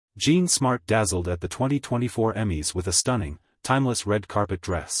Jean Smart dazzled at the 2024 Emmys with a stunning, timeless red carpet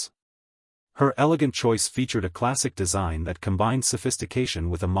dress. Her elegant choice featured a classic design that combined sophistication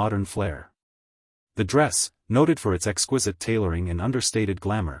with a modern flair. The dress, noted for its exquisite tailoring and understated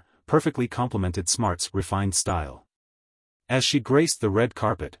glamour, perfectly complemented Smart's refined style. As she graced the red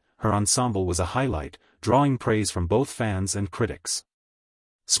carpet, her ensemble was a highlight, drawing praise from both fans and critics.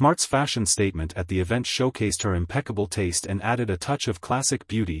 Smart's fashion statement at the event showcased her impeccable taste and added a touch of classic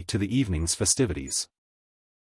beauty to the evening's festivities.